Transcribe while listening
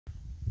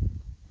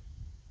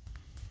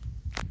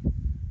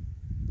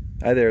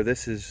Hi there,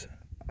 this is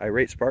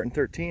Irate Spartan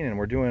 13 and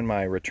we're doing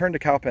my Return to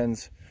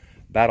Cowpens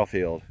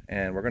battlefield,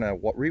 and we're going to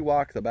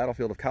rewalk the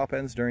battlefield of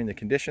Cowpens during the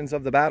conditions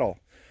of the battle.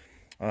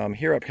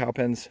 Here at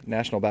Cowpens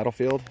National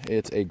Battlefield,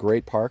 it's a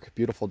great park,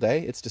 beautiful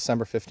day. It's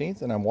December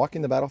 15th and I'm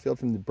walking the battlefield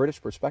from the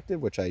British perspective,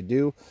 which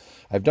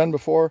I've done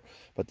before,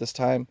 but this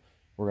time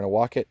we're going to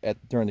walk it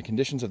during the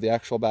conditions of the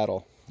actual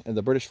battle. And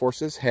the British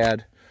forces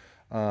had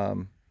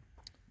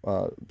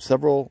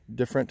several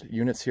different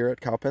units here at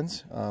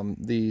Cowpens.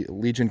 The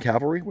Legion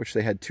Cavalry, which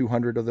they had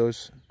 200 of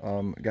those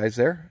guys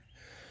there,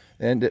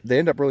 and they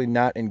end up really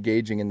not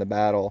engaging in the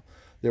battle.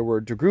 There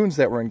were dragoons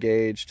that were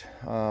engaged,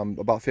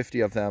 about 50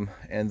 of them,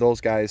 and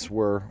those guys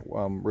were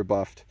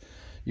rebuffed.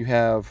 You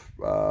have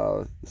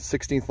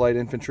 16th Light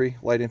Infantry.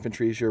 Light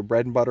Infantry is your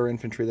bread and butter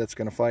infantry that's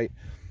going to fight.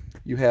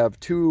 You have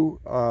two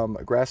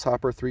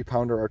Grasshopper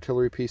 3-pounder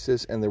artillery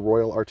pieces and the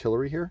Royal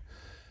Artillery here,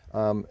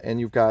 and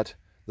you've got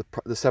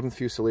the 7th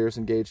Fusiliers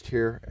engaged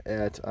here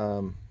at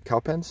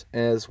Cowpens,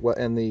 as well,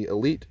 and the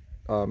elite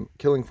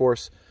killing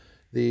force,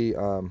 the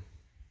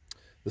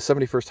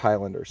 71st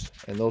Highlanders,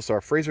 and those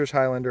are Fraser's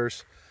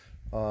Highlanders,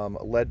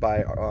 led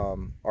by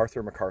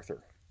Arthur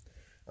MacArthur.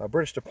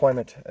 British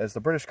deployment, as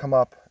the British come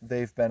up,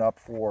 they've been up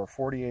for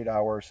 48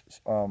 hours.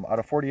 Out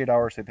of 48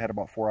 hours, they've had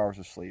about 4 hours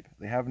of sleep.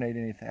 They haven't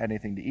had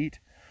anything to eat,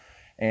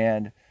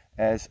 and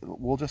as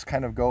we'll just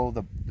kind of go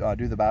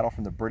do the battle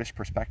from the British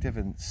perspective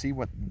and see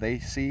what they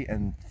see,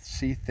 and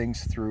see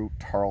things through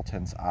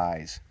Tarleton's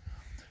eyes.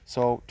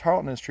 So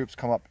Tarleton and his troops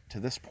come up to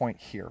this point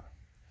here,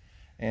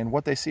 and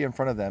what they see in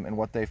front of them and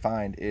what they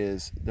find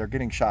is they're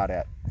getting shot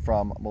at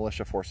from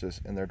militia forces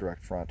in their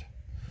direct front.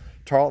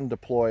 Tarleton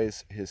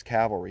deploys his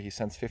cavalry. He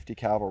sends 50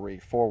 cavalry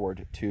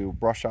forward to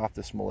brush off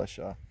this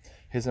militia.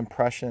 His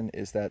impression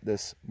is that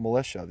this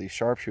militia, these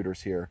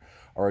sharpshooters here,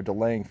 are a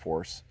delaying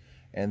force,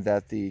 and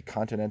that the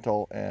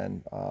Continental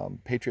and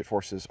Patriot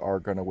forces are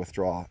going to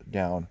withdraw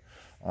down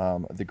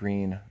the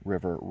Green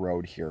River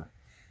Road here.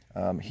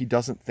 He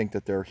doesn't think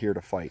that they're here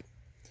to fight,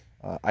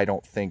 I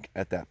don't think,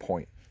 at that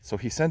point. So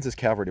he sends his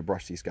cavalry to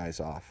brush these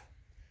guys off.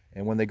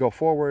 And when they go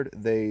forward,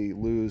 they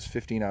lose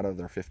 15 out of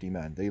their 50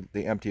 men.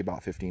 They empty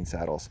about 15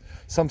 saddles.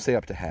 Some say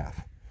up to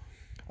half.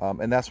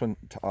 And that's when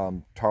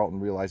Tarleton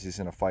realizes he's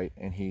in a fight,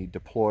 and he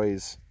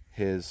deploys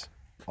his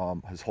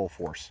whole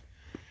force.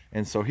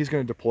 And so he's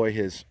going to deploy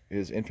his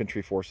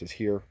infantry forces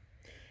here,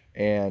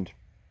 and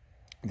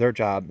their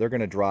job, they're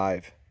going to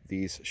drive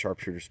these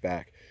sharpshooters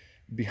back.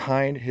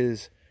 Behind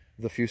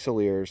the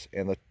Fusiliers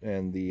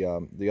and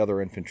the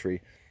other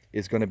infantry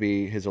is going to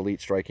be his elite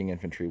striking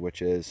infantry,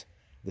 which is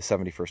the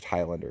 71st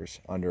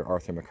Highlanders under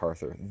Arthur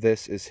MacArthur.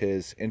 This is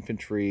his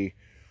infantry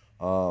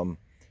trump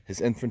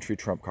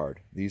card.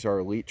 These are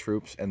elite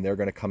troops, and they're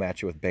going to come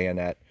at you with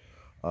bayonet.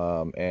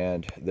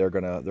 And they're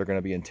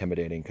gonna be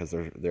intimidating because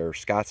they're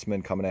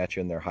Scotsmen coming at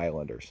you, and they're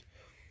Highlanders.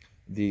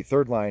 The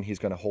third line, he's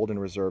going to hold in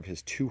reserve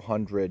his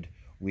 200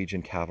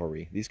 Legion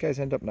cavalry. These guys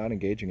end up not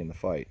engaging in the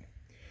fight.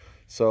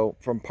 So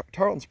from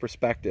Tarleton's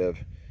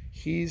perspective,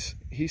 he's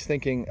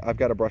thinking, I've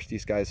got to brush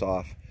these guys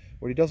off.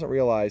 What he doesn't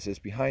realize is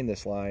behind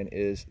this line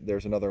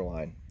there's another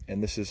line,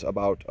 and this is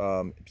about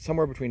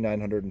somewhere between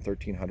 900 and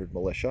 1300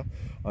 militia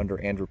under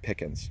Andrew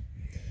Pickens.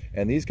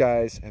 And these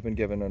guys have been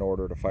given an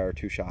order to fire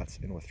 2 shots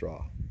and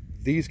withdraw.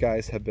 These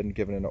guys have been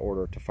given an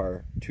order to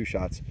fire 2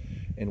 shots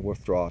and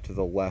withdraw to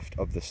the left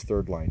of this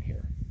third line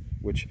here,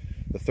 which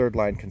the third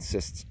line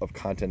consists of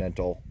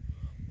Continental,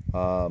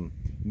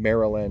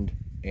 Maryland,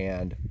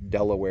 and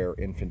Delaware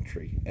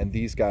infantry. And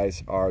these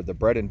guys are the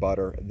bread and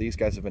butter. These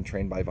guys have been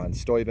trained by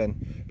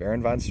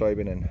Baron von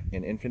Steuben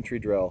in infantry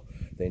drill.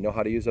 They know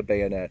how to use a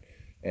bayonet,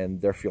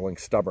 and they're feeling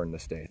stubborn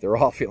this day. They're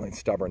all feeling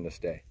stubborn this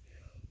day.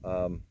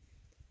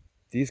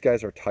 These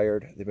guys are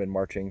tired. They've been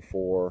marching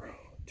for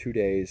 2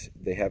 days.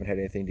 They haven't had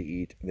anything to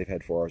eat, and they've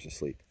had 4 hours of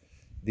sleep.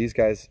 These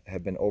guys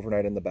have been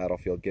overnight in the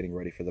battlefield getting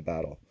ready for the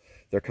battle.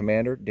 Their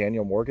commander,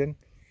 Daniel Morgan,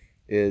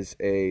 is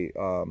a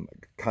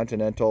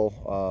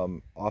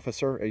Continental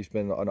officer. He's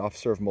been an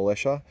officer of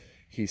militia.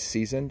 He's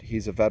seasoned.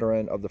 He's a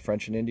veteran of the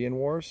French and Indian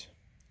Wars.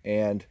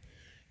 And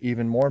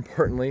even more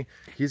importantly,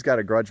 he's got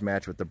a grudge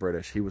match with the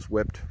British. He was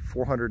whipped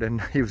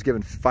he was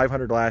given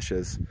 500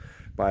 lashes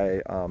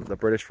by the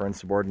British for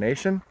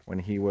insubordination when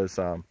he was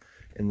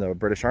in the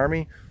British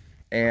Army,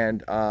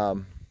 and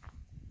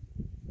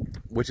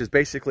which is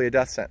basically a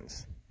death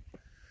sentence.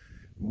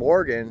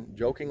 Morgan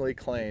jokingly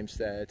claims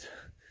that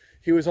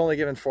he was only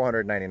given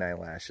 499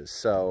 lashes,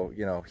 so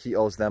he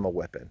owes them a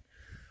whipping,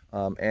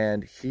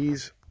 and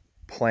he's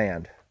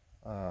planned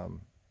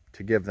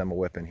to give them a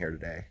whipping here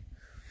today.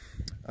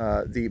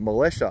 The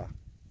militia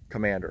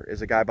commander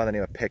is a guy by the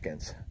name of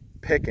Pickens.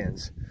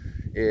 Pickens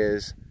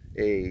is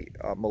a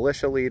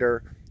militia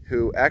leader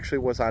who actually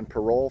was on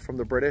parole from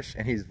the British,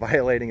 and he's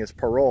violating his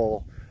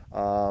parole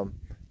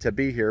to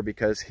be here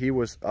because he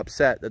was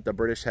upset that the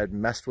British had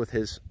messed with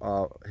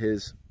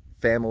his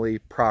family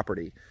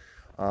property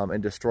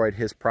and destroyed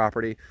his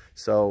property.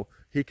 So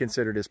he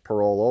considered his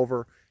parole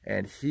over,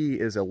 and he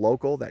is a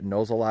local that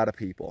knows a lot of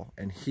people,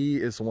 and he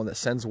is the one that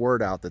sends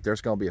word out that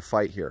there's going to be a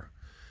fight here.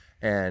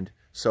 And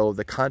So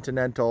the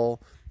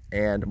Continental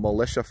and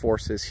militia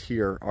forces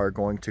here are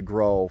going to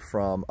grow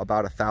from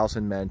about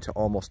 1,000 men to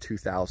almost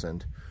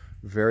 2,000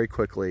 very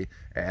quickly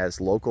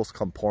as locals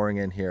come pouring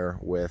in here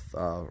with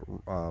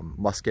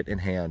musket in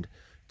hand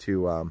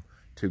to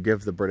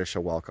give the British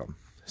a welcome.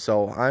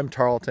 So I'm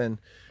Tarleton,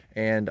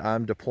 and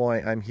I'm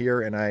deploying. I'm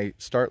here, and I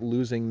start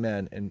losing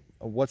men. And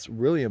what's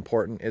really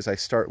important is I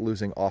start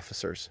losing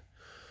officers.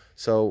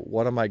 So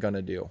what am I going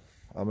to do?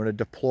 I'm going to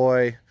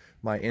deploy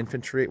my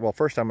infantry. Well,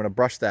 first I'm going to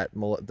brush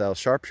the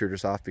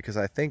sharpshooters off, because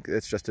I think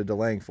it's just a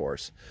delaying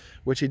force,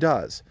 which he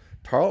does.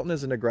 Tarleton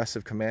is an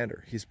aggressive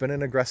commander. He's been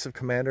an aggressive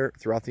commander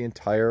throughout the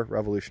entire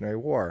Revolutionary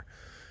War.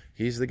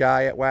 He's the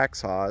guy at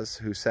Waxhaws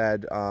who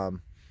said,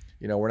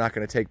 you know, we're not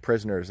going to take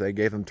prisoners. They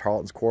gave him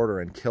Tarleton's quarter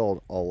and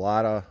killed a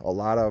lot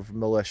of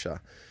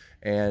militia.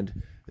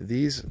 And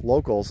these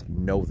locals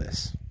know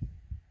this.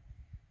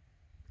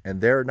 And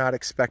they're not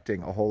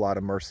expecting a whole lot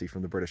of mercy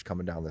from the British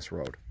coming down this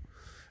road.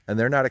 And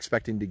they're not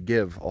expecting to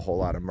give a whole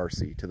lot of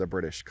mercy to the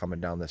British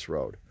coming down this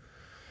road.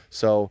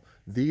 So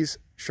these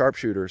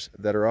sharpshooters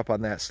that are up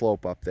on that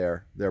slope up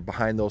there, they're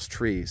behind those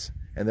trees,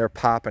 and they're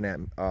popping at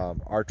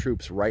our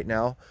troops right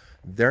now.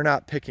 They're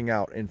not picking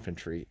out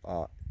infantry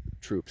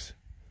troops.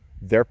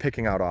 They're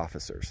picking out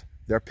officers.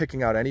 They're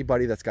picking out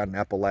anybody that's got an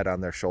epaulette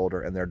on their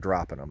shoulder, and they're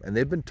dropping them. And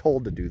they've been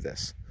told to do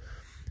this.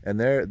 And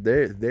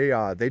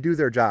they do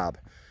their job.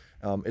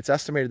 It's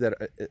estimated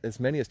that as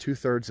many as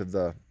 2/3 of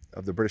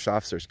the British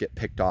officers get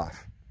picked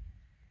off.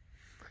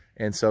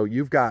 And so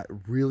you've got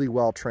really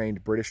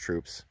well-trained British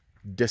troops,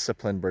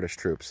 disciplined British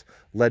troops,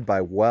 led by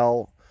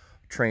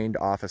well-trained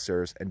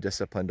officers and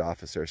disciplined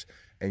officers,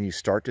 and you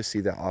start to see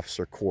the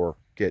officer corps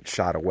get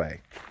shot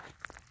away.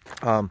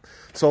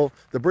 So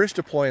the British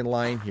deploy in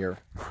line here.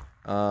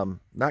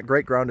 Not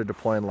great ground to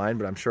deploy in line,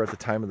 but I'm sure at the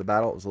time of the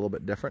battle it was a little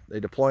bit different. They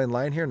deploy in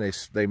line here, and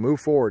they move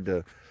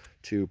forward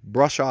to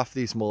brush off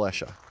these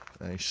militia,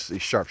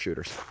 these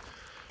sharpshooters.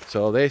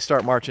 So they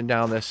start marching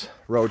down this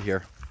road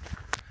here,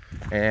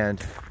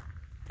 and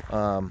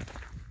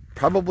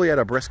probably at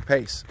a brisk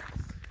pace.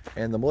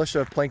 And the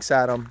militia plinks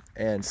at them,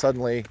 and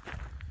suddenly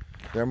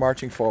they're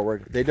marching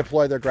forward. They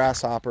deploy their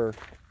grasshopper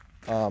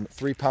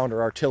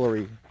 3-pounder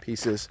artillery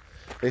pieces.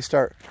 They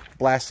start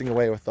blasting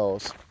away with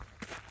those.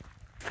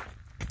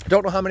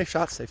 Don't know how many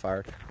shots they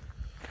fired,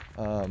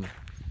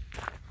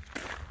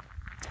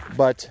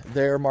 but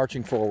they're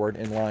marching forward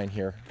in line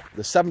here.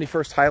 The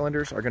 71st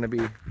Highlanders are going to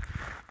be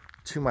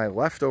to my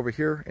left over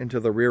here, into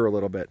the rear a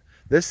little bit.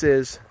 This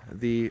is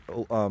the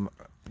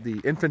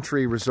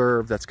infantry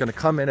reserve that's going to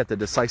come in at the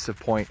decisive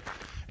point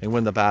and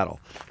win the battle.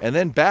 And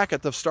then back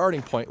at the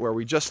starting point where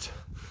we just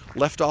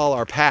left all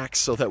our packs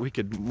so that we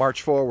could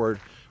march forward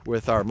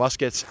with our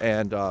muskets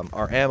and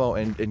our ammo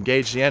and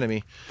engage the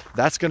enemy,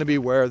 that's going to be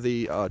where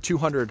the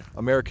 200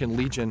 American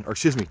Legion, or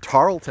excuse me,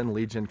 Tarleton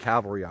Legion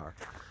cavalry are.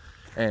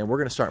 And we're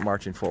going to start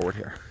marching forward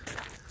here.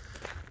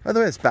 By the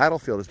way, this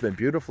battlefield has been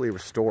beautifully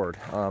restored.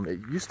 It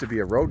used to be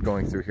a road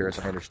going through here, as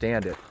I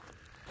understand it.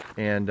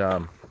 And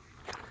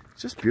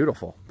it's just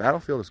beautiful.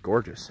 Battlefield is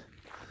gorgeous.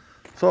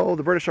 So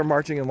the British are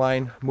marching in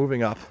line,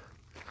 moving up.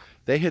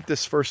 They hit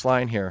this first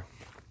line here.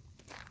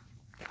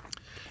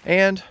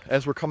 And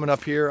as we're coming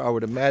up here, I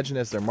would imagine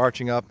as they're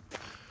marching up,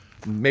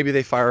 maybe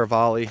they fire a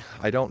volley.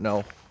 I don't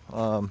know.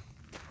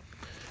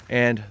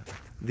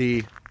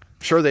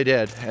 Sure they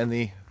did. And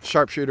the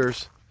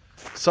sharpshooters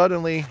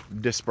suddenly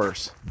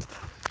disperse.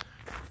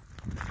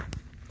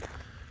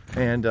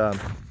 And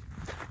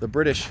the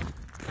British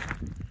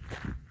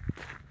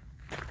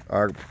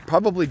are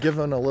probably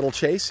giving a little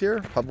chase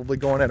here, probably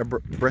going at a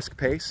brisk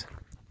pace.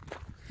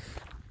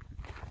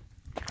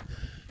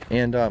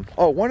 And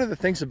oh, one of the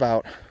things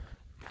about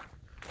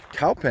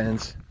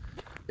Cowpens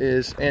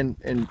is,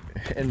 and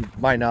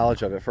my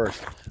knowledge of it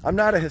first, I'm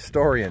not a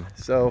historian,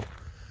 so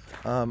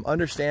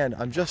understand,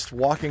 I'm just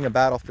walking a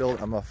battlefield.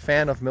 I'm a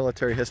fan of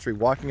military history,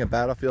 walking a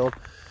battlefield,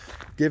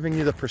 giving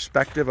you the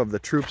perspective of the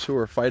troops who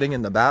are fighting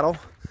in the battle,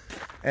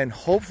 and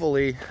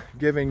hopefully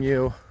giving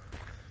you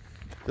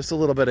just a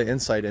little bit of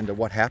insight into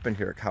what happened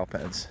here at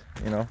Cowpens.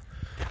 You know,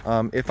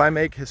 if I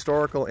make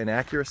historical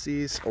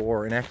inaccuracies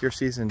or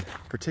inaccuracies in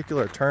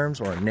particular terms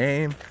or a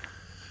name,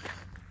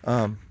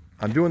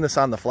 I'm doing this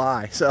on the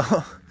fly, so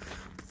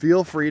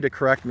feel free to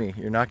correct me.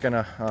 You're not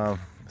gonna,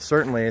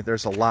 certainly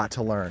there's a lot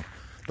to learn.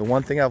 The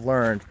one thing I've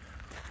learned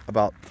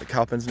about the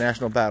Cowpens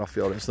National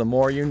Battlefield is the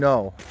more you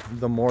know,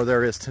 the more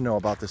there is to know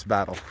about this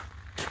battle.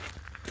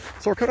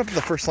 So we're cut up to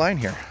the first line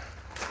here.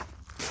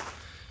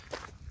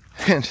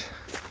 And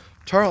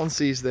Tarleton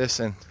sees this,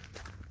 and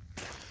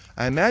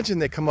I imagine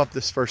they come up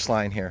this first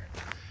line here.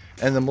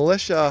 And the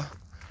militia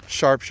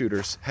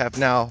sharpshooters have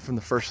now, from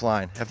the first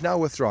line, have now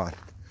withdrawn.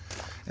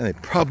 And they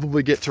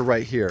probably get to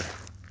right here.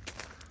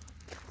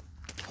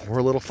 Or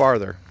a little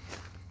farther,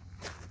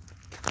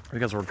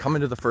 because we're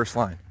coming to the first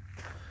line.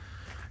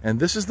 And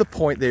this is the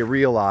point they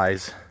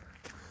realize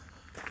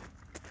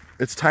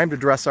it's time to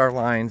dress our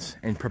lines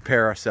and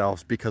prepare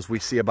ourselves, because we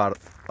see about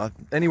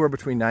anywhere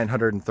between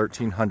 900 and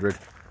 1,300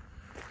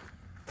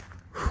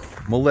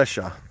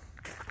 militia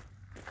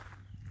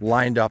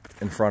lined up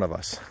in front of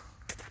us.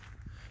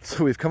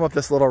 So we've come up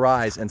this little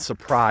rise, and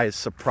surprise,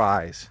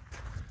 surprise,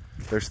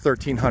 there's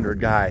 1,300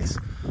 guys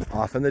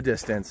off in the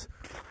distance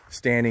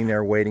standing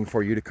there waiting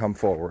for you to come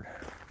forward.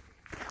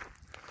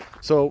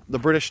 So the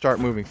British start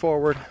moving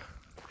forward,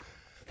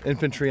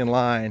 infantry in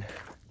line.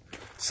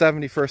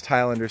 71st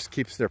Highlanders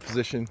keeps their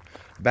position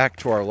back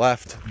to our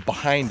left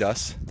behind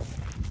us,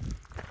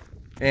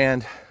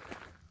 and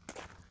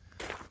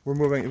we're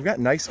moving. We've got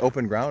nice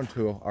open ground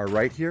to our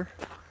right here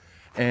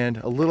and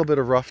a little bit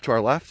of rough to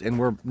our left, and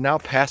we're now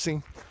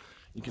passing,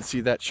 you can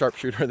see that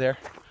sharpshooter there,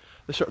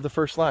 the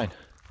first line.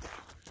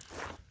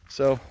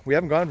 So we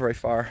haven't gone very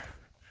far.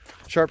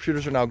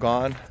 Sharpshooters are now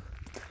gone.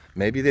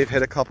 Maybe they've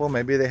hit a couple,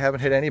 maybe they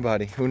haven't hit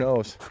anybody, who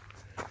knows.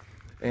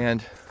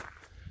 And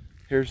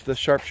here's the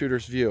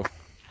sharpshooter's view.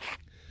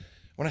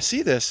 When I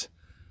see this,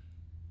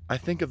 I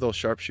think of those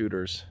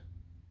sharpshooters,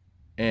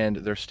 and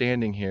they're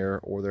standing here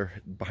or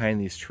they're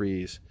behind these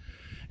trees,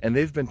 and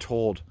they've been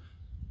told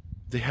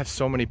they have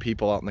so many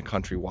people out in the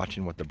country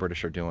watching what the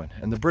British are doing,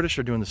 and the British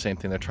are doing the same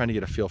thing. They're trying to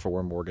get a feel for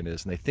where Morgan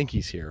is, and they think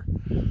he's here.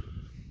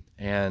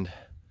 And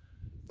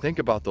think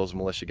about those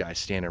militia guys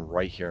standing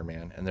right here,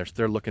 man, and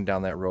they're looking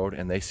down that road,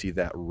 and they see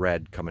that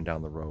red coming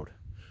down the road,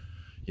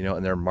 you know,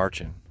 and they're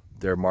marching,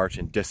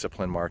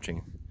 disciplined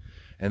marching,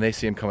 and they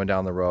see him coming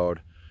down the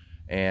road,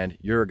 and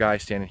you're a guy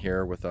standing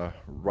here with a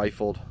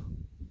rifled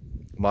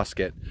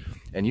musket,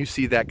 and you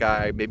see that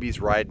guy, maybe he's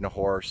riding a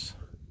horse,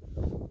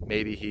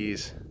 maybe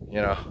he's,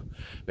 you know,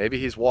 maybe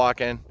he's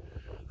walking,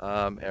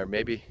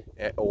 and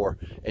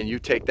you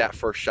take that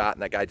first shot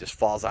and that guy just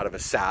falls out of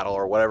his saddle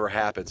or whatever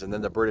happens, and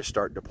then the British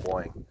start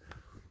deploying.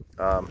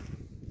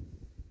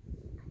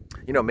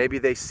 You know, maybe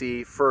they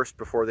see first,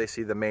 before they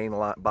see the main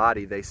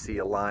body, they see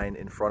a line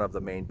in front of the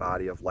main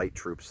body of light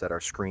troops that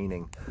are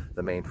screening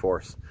the main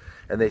force,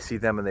 and they see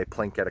them and they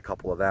plink at a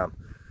couple of them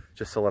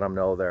just to let them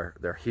know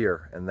they're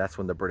here. And that's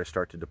when the British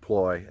start to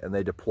deploy, and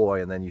they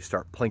deploy, and then you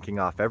start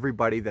plinking off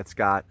everybody that's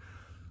got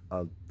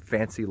a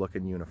fancy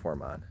looking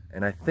uniform on.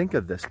 And I think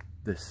of this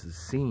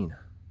scene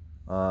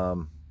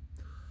all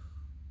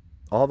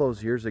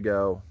those years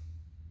ago,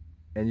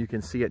 and you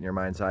can see it in your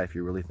mind's eye if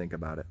you really think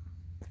about it,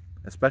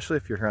 especially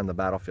if you're here on the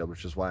battlefield,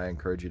 which is why I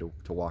encourage you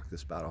to walk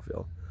this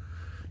battlefield.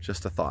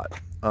 Just a thought.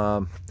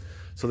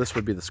 So this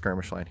would be the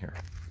skirmish line here.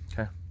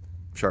 Okay,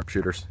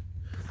 sharpshooters.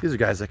 These are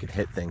guys that can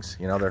hit things.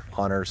 You know, they're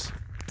hunters,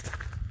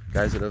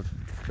 guys that have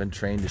been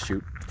trained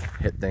to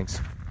hit things.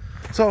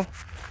 So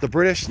the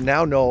British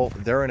now know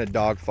they're in a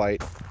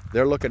dogfight.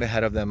 They're looking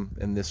ahead of them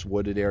in this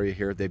wooded area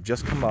here. They've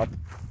just come up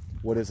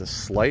what is a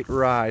slight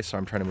rise, so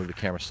I'm trying to move the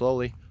camera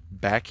slowly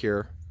back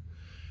here,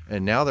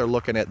 and now they're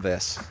looking at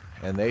this,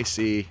 and they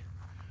see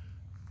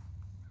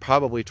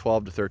probably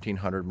 12 to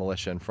 1,300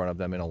 militia in front of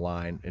them in a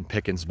line, in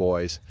Pickens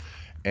boys,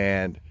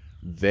 and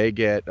they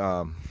get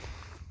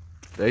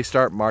they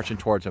start marching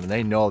towards them, and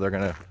they know they're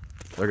gonna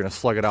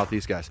slug it out,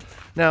 these guys.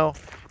 Now,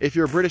 if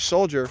you're a British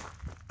soldier,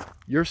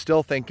 you're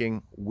still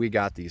thinking, we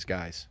got these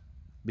guys,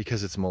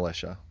 because it's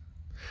militia.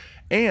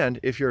 And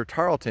if you're a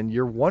Tarleton,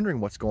 you're wondering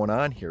what's going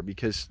on here,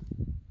 because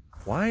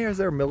why is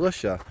there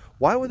militia?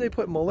 Why would they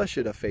put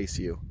militia to face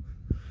you?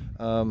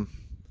 You're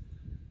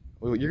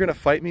gonna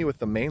fight me with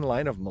the main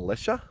line of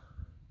militia?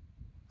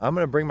 I'm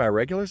gonna bring my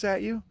regulars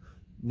at you?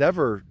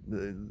 Never.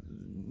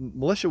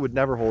 Militia would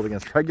never hold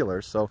against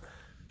regulars, so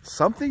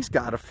something's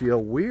gotta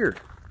feel weird.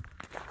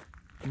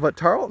 But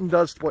Tarleton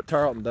does what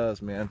Tarleton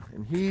does, man,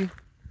 and he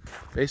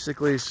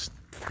basically is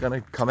gonna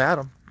come at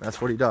them.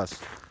 That's what he does.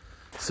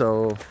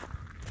 So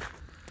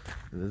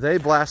they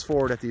blast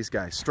forward at these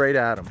guys, straight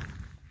at them,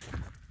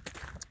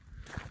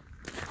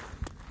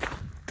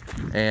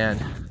 and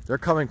they're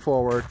coming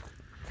forward,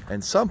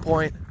 and some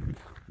point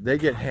they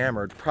get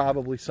hammered,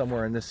 probably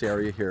somewhere in this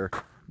area here,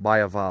 by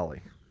a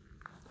volley.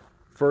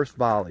 First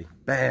volley,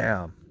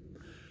 bam,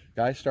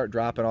 guys start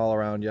dropping all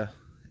around you,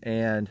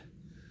 and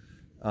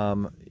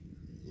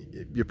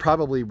you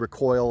probably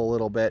recoil a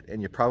little bit,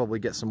 and you probably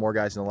get some more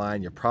guys in the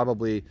line. You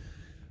probably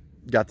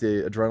got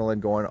the adrenaline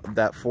going.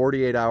 That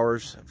 48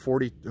 hours,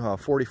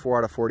 44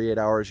 out of 48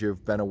 hours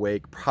you've been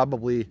awake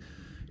probably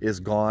is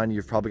gone.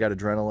 You've probably got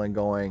adrenaline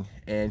going,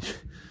 and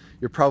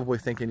you're probably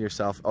thinking to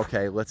yourself,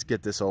 okay, let's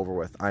get this over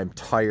with. I'm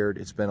tired.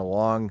 It's been a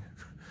long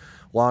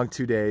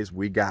 2 days.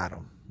 We got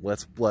them.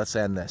 Let's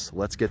end this.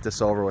 Let's get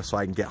this over with so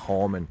I can get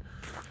home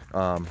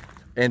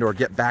and or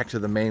get back to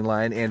the main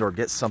line, and or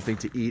get something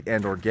to eat,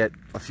 and or get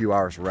a few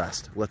hours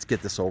rest. Let's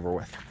get this over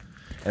with.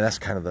 And that's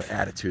kind of the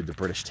attitude the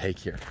British take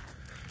here.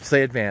 So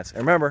they advance. And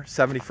remember,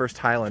 71st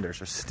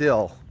Highlanders are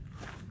still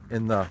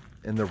in the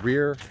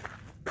rear,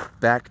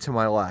 back to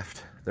my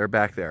left. They're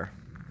back there.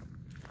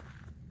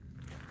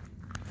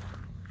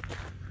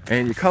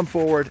 And you come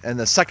forward, and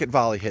the second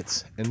volley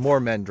hits, and more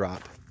men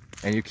drop.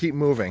 And you keep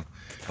moving.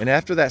 And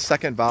after that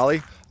second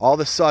volley, all of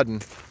a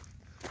sudden,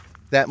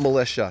 that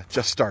militia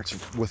just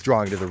starts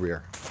withdrawing to the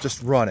rear,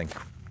 just running.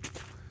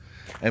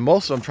 And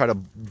most of them try to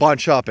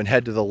bunch up and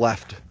head to the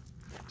left,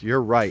 to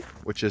your right,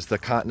 which is the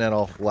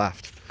continental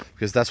left,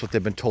 because that's what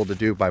they've been told to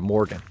do by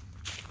Morgan.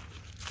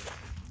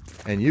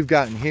 And you've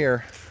gotten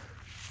here,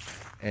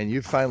 and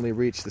you've finally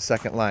reached the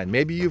second line.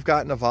 Maybe you've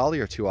gotten a volley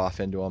or two off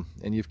into them,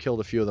 and you've killed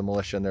a few of the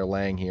militia, and they're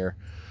laying here.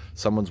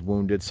 Someone's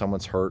wounded,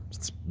 someone's hurt,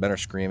 men are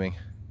screaming.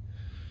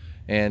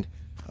 And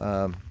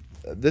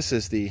this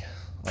is the,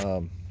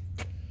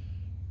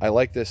 I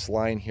like this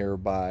line here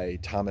by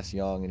Thomas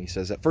Young, and he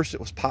says, at first it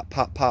was pop,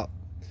 pop, pop,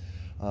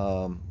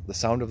 the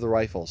sound of the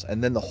rifles,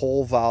 and then the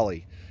whole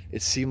volley.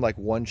 It seemed like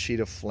one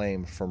sheet of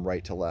flame from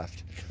right to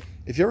left.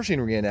 If you've ever seen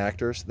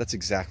reenactors, that's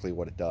exactly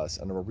what it does.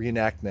 And a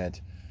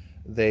reenactment,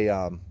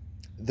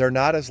 they're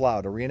not as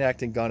loud. A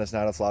reenacting gun is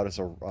not as loud as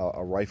a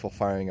rifle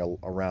firing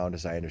a round,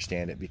 as I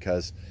understand it,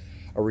 because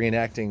a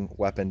reenacting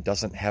weapon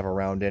doesn't have a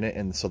round in it,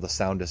 and so the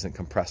sound isn't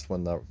compressed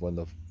when the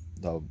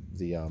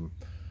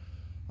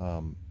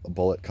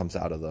bullet comes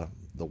out of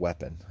the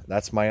weapon.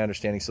 That's my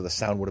understanding. So the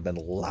sound would have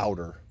been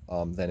louder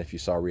than if you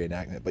saw a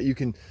reenactment. But you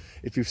can,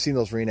 if you've seen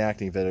those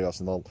reenacting videos,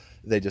 and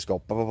they just go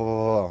bah, bah, bah,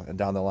 bah, bah, and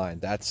down the line.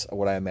 That's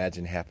what I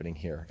imagine happening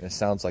here, and it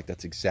sounds like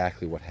that's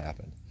exactly what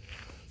happened.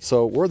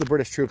 So we're the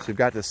British troops. We've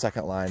got the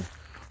second line.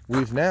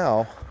 We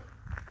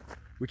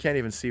can't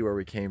even see where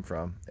we came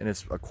from, and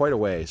it's quite a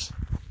ways.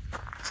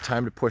 It's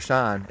time to push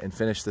on and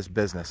finish this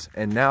business.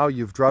 And now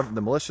you've driven,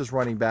 the militia's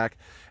running back,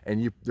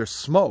 and there's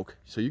smoke.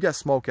 So you got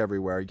smoke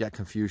everywhere. You got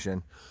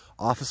confusion.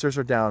 Officers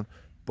are down,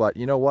 but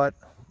you know what?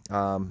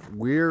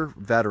 We're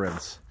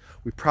veterans.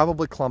 We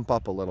probably clump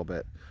up a little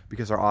bit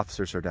because our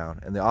officers are down,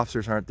 and the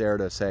officers aren't there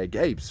to say,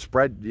 hey,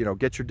 spread,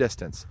 get your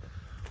distance.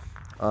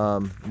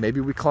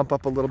 Maybe we clump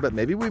up a little bit.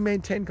 Maybe we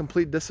maintain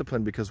complete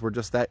discipline because we're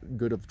just that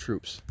good of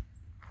troops.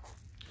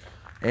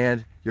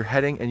 And you're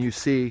heading, and you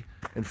see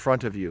in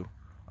front of you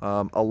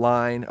a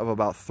line of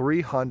about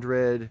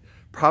 300,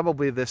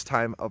 probably this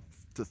time up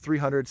to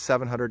 300,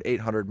 700,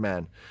 800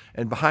 men.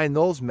 And behind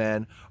those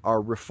men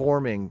are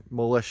reforming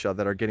militia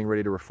that are getting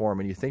ready to reform.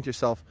 And you think to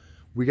yourself,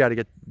 we got to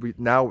get,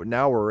 now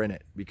we're in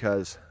it,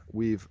 because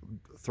we've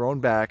thrown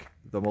back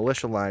the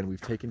militia line, we've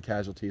taken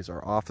casualties,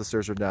 our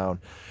officers are down,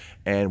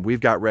 and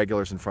we've got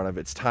regulars in front of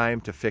it. It's time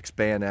to fix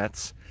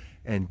bayonets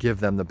and give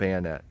them the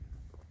bayonet.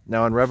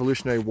 Now, in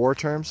Revolutionary War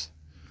terms,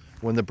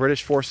 when the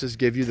British forces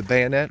give you the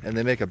bayonet and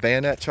they make a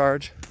bayonet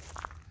charge,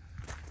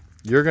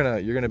 you're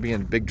gonna be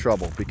in big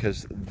trouble,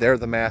 because they're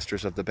the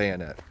masters of the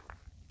bayonet,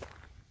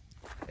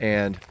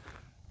 and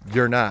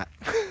you're not.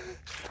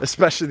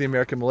 Especially the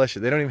American militia.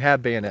 They don't even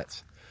have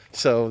bayonets,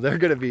 so they're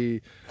gonna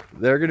be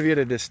at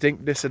a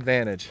distinct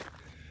disadvantage.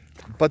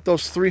 But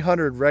those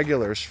 300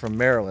 regulars from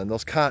Maryland,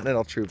 those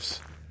Continental troops,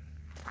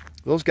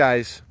 those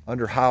guys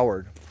under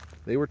Howard,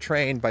 they were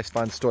trained by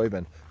von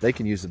Steuben. They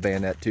can use the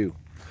bayonet too.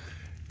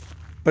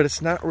 But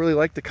it's not really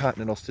like the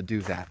Continentals to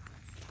do that.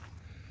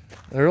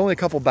 There are only a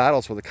couple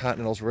battles where the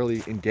Continentals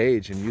really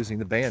engage in using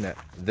the bayonet.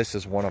 This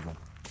is one of them.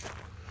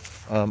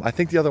 I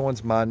think the other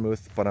one's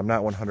Monmouth, but I'm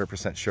not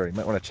 100% sure. You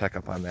might want to check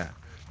up on that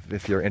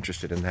if you're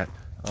interested in that.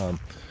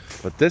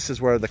 But this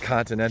is where the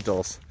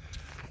Continentals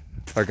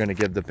are going to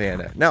give the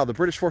bayonet. Now, the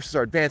British forces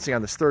are advancing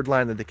on this third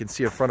line that they can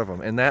see in front of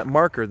them. And that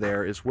marker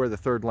there is where the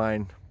third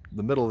line,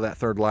 the middle of that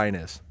third line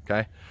is,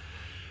 okay?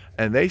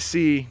 And they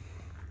see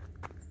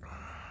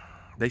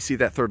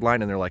that third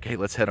line, and they're like, hey,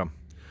 let's hit them.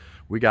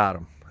 We got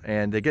them.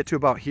 And they get to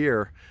about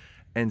here,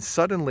 and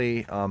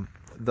suddenly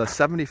the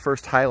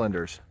 71st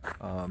Highlanders,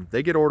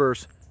 they get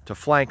orders to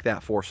flank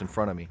that force in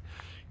front of me.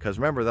 Because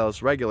remember,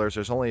 those regulars,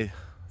 there's only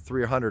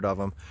 300 of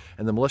them,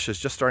 and the militia is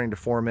just starting to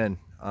form in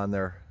on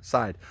their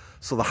side.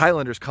 So the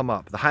Highlanders come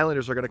up. The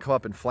Highlanders are going to come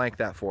up and flank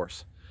that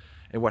force.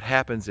 And what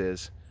happens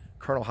is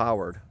Colonel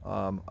Howard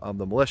of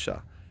the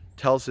militia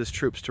tells his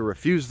troops to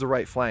refuse the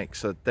right flank,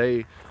 so that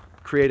they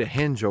create a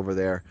hinge over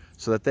there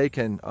so that they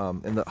can,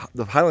 and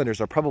the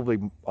Highlanders are probably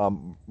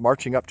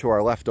marching up to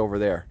our left over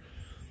there.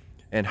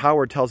 And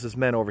Howard tells his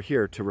men over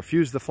here to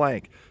refuse the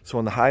flank, so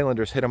when the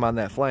Highlanders hit them on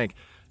that flank,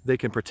 they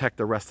can protect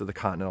the rest of the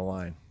Continental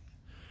line.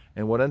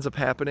 And what ends up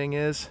happening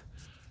is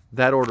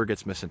that order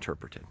gets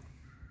misinterpreted.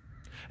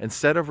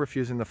 Instead of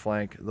refusing the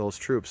flank, those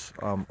troops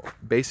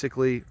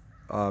basically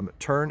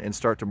turn and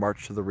start to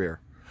march to the rear.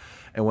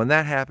 And when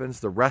that happens,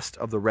 the rest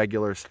of the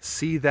regulars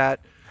see that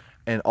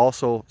and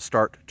also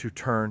start to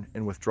turn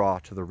and withdraw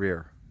to the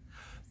rear.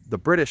 The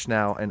British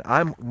now, and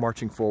I'm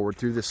marching forward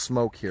through this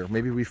smoke here.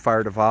 Maybe we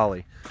fired a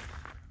volley,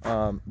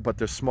 but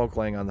there's smoke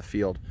laying on the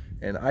field.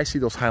 And I see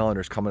those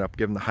Highlanders coming up,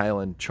 giving the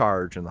Highland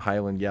charge and the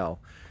Highland yell.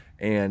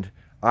 And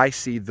I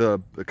see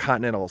the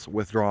Continentals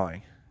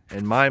withdrawing.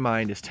 And my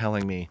mind is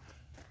telling me,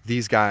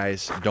 these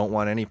guys don't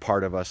want any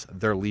part of us.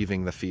 They're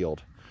leaving the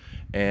field.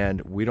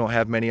 And we don't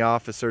have many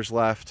officers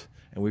left,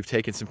 and we've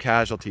taken some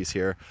casualties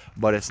here,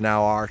 but it's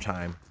now our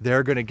time.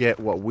 They're gonna get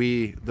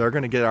they're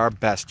gonna get our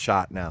best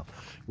shot now.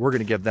 We're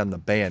gonna give them the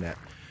bayonet.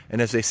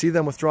 And as they see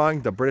them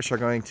withdrawing, the British are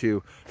going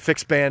to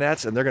fix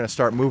bayonets, and they're gonna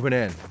start moving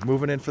in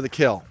for the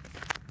kill.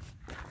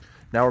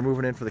 Now we're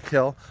moving in for the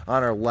kill.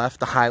 On our left,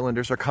 the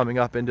Highlanders are coming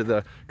up into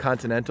the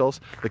Continentals.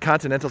 The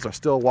Continentals are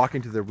still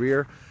walking to the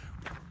rear.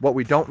 What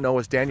we don't know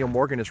is Daniel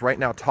Morgan is right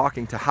now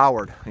talking to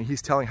Howard, and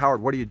he's telling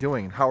Howard, what are you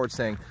doing? And Howard's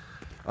saying,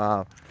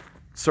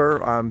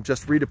 sir, I'm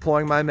just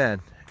redeploying my men.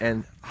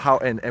 and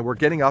we're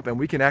getting up, and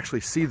we can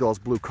actually see those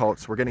blue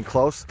coats. We're getting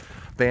close,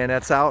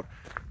 bayonets out,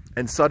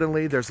 and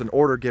suddenly there's an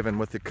order given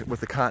with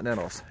the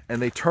Continentals,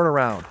 and they turn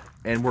around,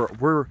 and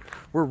we're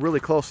really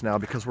close now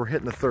because we're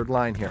hitting the third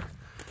line here,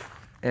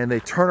 and they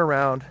turn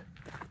around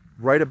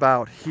right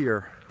about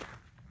here,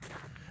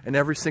 and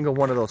every single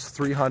one of those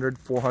 300,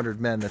 400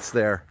 men that's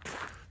there,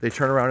 they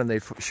turn around and they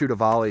shoot a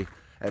volley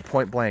at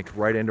point blank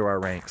right into our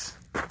ranks.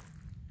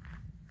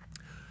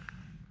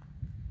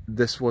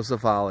 This was a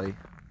volley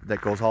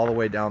that goes all the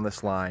way down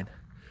this line,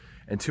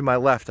 and to my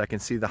left I can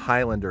see the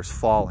Highlanders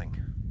falling,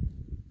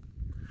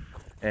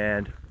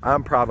 and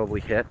I'm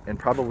probably hit, and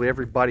probably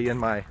everybody in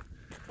my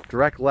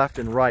direct left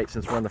and right,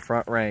 since we're in the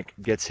front rank,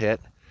 gets hit,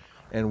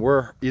 and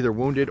we're either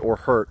wounded or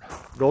hurt.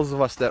 Those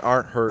of us that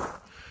aren't hurt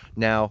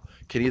now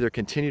can either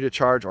continue to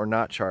charge or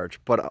not charge.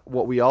 But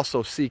what we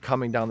also see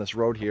coming down this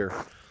road here,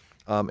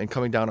 and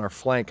coming down our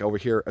flank over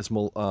here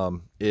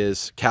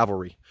is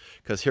cavalry,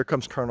 because here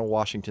comes Colonel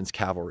Washington's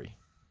cavalry.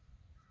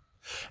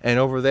 And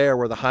over there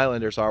where the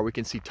Highlanders are, we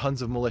can see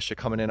tons of militia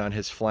coming in on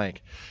his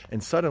flank.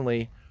 And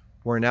suddenly,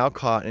 we're now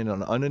caught in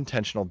an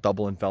unintentional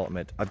double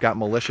envelopment. I've got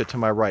militia to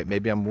my right.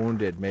 Maybe I'm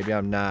wounded, maybe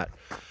I'm not.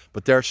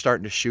 But they're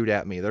starting to shoot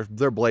at me.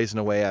 They're blazing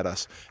away at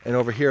us. And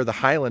over here, the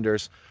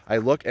Highlanders, I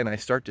look and I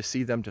start to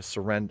see them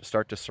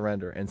start to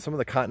surrender. And some of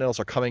the Continentals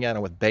are coming at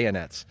them with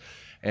bayonets.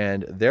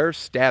 And they're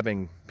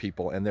stabbing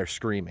people, and they're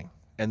screaming.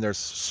 And there's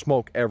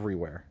smoke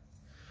everywhere.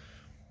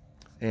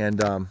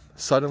 And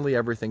suddenly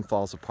everything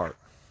falls apart.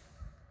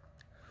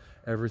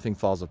 Everything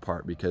falls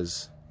apart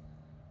because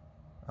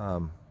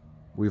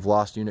we've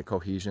lost unit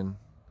cohesion.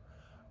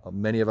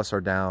 Many of us are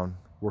down.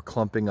 We're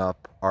clumping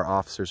up. Our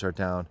officers are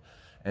down.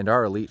 And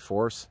our elite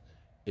force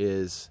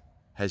has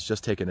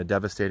just taken a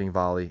devastating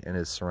volley and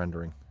is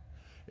surrendering.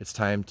 It's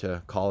time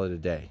to call it a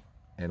day.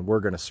 And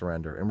we're going to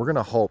surrender. And we're going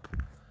to hope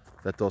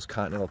that those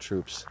Continental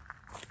troops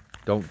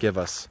don't give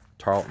us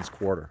Tarleton's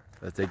quarter,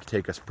 that they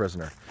take us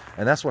prisoner.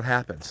 And that's what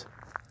happens.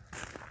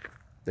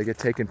 They get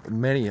taken,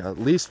 at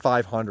least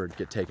 500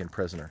 get taken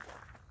prisoner.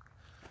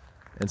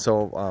 And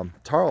so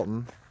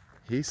Tarleton,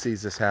 he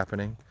sees this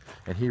happening,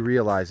 and he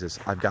realizes,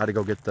 I've got to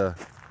go get the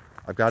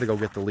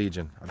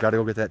Legion. I've got to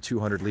go get that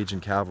 200 Legion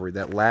cavalry,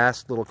 that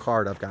last little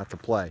card I've got to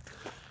play.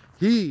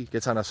 He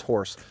gets on his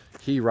horse,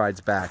 he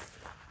rides back,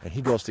 and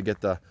he goes to get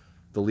the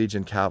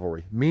Legion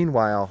cavalry.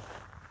 Meanwhile,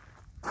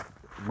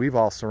 we've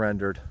all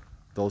surrendered,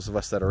 those of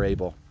us that are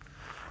able,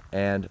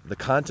 and the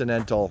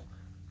Continental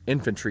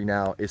infantry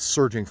now is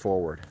surging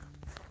forward.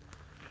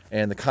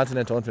 And the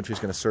Continental infantry is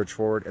going to surge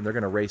forward, and they're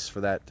going to race for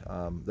that.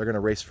 They're going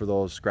to race for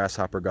those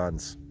Grasshopper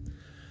guns.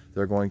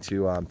 They're going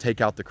to take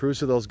out the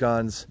crews of those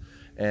guns,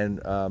 and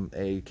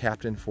a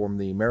captain from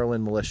the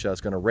Maryland militia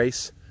is going to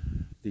race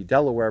the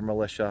Delaware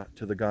militia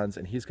to the guns,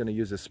 and he's going to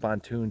use his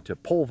spontoon to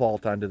pole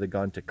vault onto the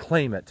gun to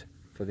claim it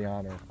for the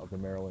honor of the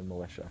Maryland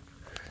militia.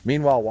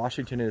 Meanwhile,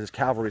 Washington and his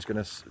cavalry is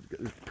going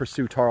to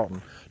pursue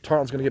Tarleton.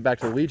 Tarleton's going to get back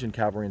to the Legion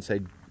cavalry and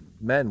say,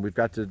 men, you've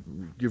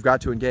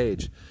got to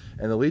engage.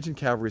 And the Legion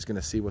cavalry is going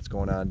to see what's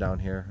going on down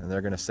here, and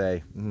they're going to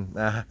say,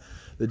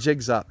 the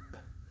jig's up,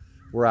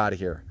 we're out of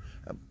here.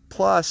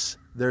 Plus,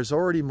 there's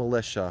already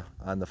militia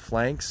on the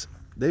flanks.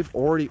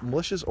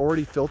 Militia's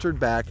already filtered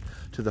back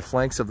to the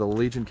flanks of the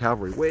Legion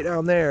cavalry way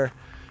down there,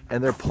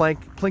 and they're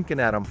plinking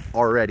at them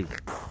already.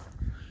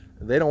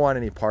 They don't want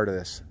any part of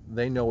this.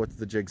 They know what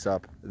the jig's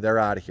up. They're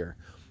out of here.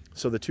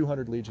 So the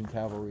 200 Legion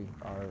cavalry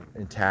are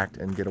intact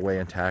and get away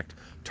intact.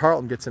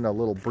 Tarleton gets in a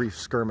little brief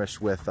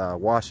skirmish with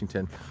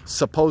Washington,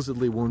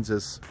 supposedly wounds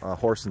his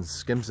horse and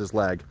skims his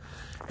leg,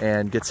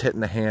 and gets hit in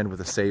the hand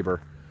with a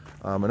saber.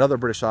 Another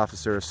British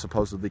officer is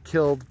supposedly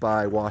killed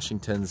by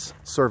Washington's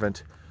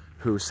servant,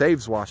 who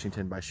saves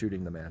Washington by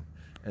shooting the man,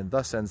 and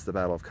thus ends the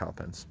Battle of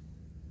Cowpens.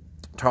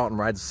 Tarleton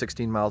rides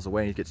 16 miles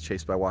away, and he gets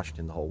chased by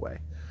Washington the whole way.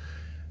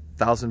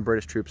 1,000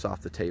 British troops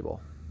off the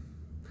table.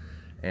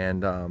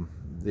 And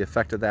the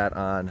effect of that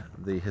on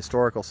the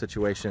historical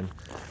situation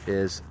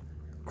is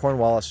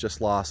Cornwallis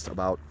just lost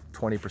about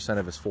 20%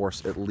 of his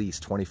force, at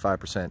least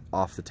 25%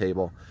 off the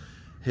table.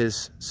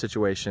 His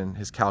situation,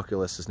 his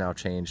calculus has now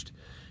changed.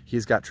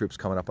 He's got troops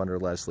coming up under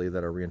Leslie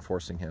that are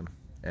reinforcing him.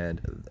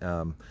 And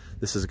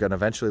this is going to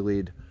eventually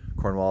lead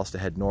Cornwallis to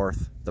head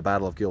north. The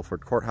Battle of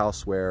Guilford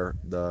Courthouse, where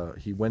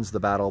he wins the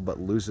battle but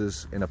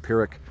loses in a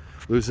Pyrrhic,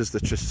 loses the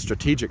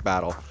strategic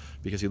battle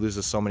because he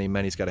loses so many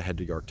men he's got to head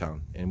to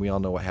Yorktown. And we all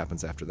know what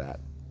happens after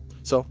that.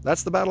 So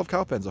that's the Battle of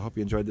Cowpens. I hope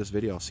you enjoyed this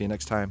video. See you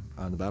next time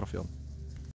on the battlefield.